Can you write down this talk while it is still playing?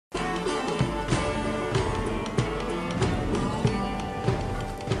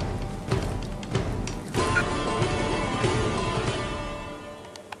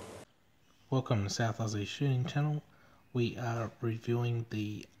Welcome to South Aussie Shooting Channel. We are reviewing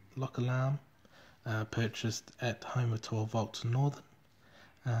the lock alarm purchased at home of 12 Volts Northern.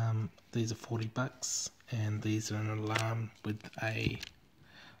 These are $40 and these are an alarm with a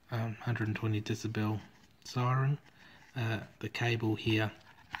 120 decibel siren. The cable here,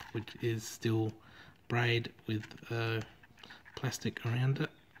 which is still braid with plastic around it,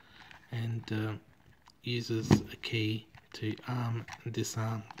 and uses a key to arm and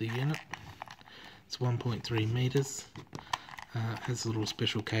disarm the unit. It's 1.3 meters. Has a little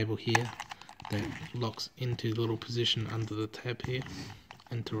special cable here that locks into the little position under the tab here,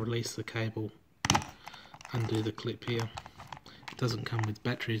 and to release the cable, undo the clip here. It doesn't come with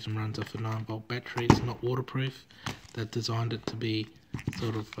batteries and runs off a 9-volt battery. It's not waterproof. They've designed it to be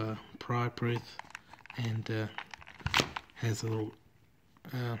sort of pry proof, and has a little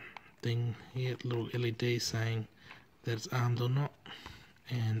thing here, a little LED saying that it's armed or not,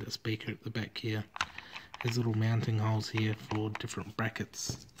 and a speaker at the back here. Has little mounting holes here for different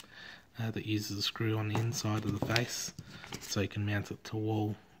brackets that uses a screw on the inside of the face, so you can mount it to a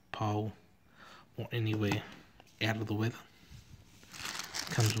wall, pole, or anywhere out of the weather.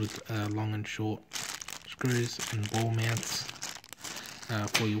 Comes with long and short screws and ball mounts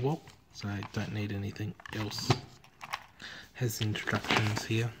for your wall, so you don't need anything else. Has the instructions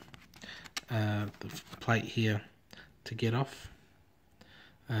here, the plate here to get off.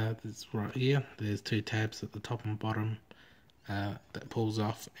 This right here, there's two tabs at the top and bottom that pulls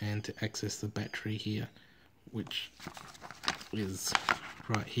off, and to access the battery here, which is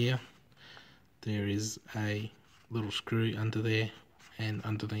right here. There is a little screw under there, and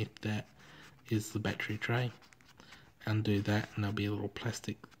underneath that is the battery tray. Undo that and there'll be a little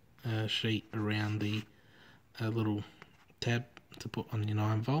plastic sheet around the little tab to put on your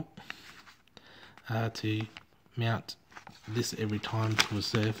 9-volt. To mount this every time to a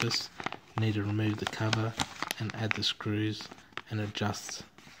surface, you need to remove the cover and add the screws and adjust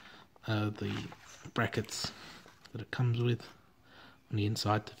the brackets that it comes with on the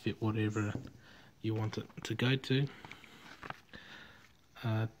inside to fit whatever you want it to go to.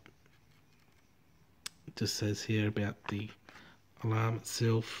 It just says here about the alarm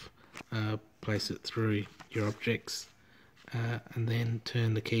itself. Place it through your objects and then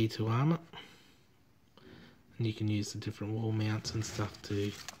turn the key to arm it. And you can use the different wall mounts and stuff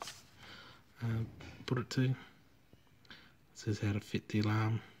to put it to. It says how to fit the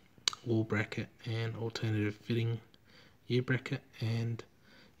alarm, wall bracket and alternative fitting ear bracket, and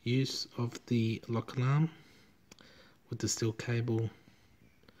use of the lock alarm with the steel cable,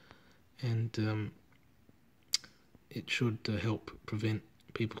 and it should help prevent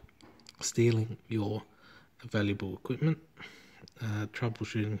people stealing your valuable equipment.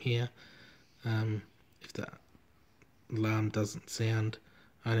 Troubleshooting here, if the alarm doesn't sound,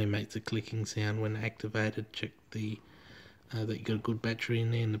 only makes a clicking sound when activated, check the that you got a good battery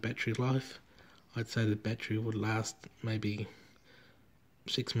in there and the battery life. I'd say the battery would last maybe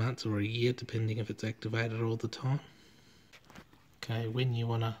 6 months or a year, depending if it's activated all the time. Okay, when you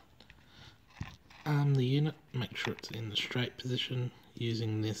want to arm the unit, make sure it's in the straight position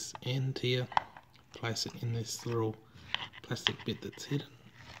using this end here. Place it in this little plastic bit that's hidden,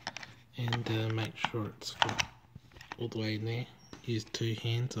 and make sure it's flat all the way in there. Use 2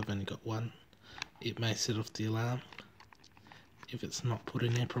 hands, I've only got one. It may set off the alarm if it's not put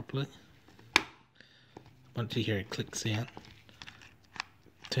in there properly. Once you hear a click sound,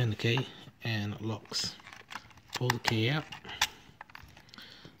 turn the key and it locks. Pull the key out.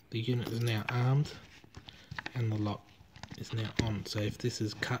 The unit is now armed and the lock is now on. So if this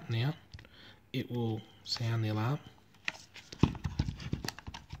is cut now, it will sound the alarm.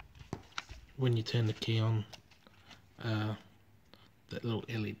 When you turn the key on, that little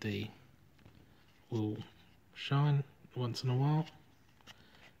LED will shine once in a while,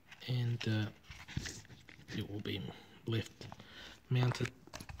 and it will be left mounted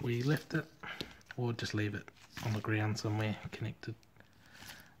where you left it, or just leave it on the ground somewhere connected.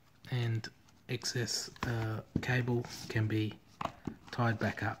 And excess cable can be tied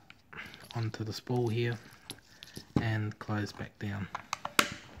back up onto the spool here and closed back down,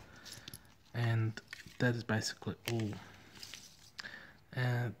 and that is basically all.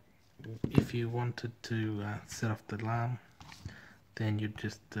 If you wanted to set off the alarm, then you'd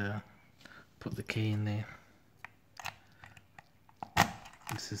just put the key in there.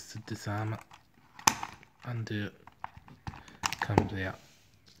 This is to disarm it. Undo it, comes out.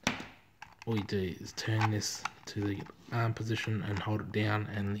 All you do is turn this to the arm position and hold it down,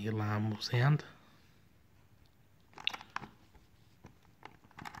 and the alarm will sound.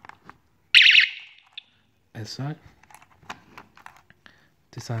 As so.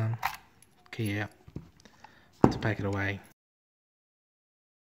 Disarm, key out to pack it away.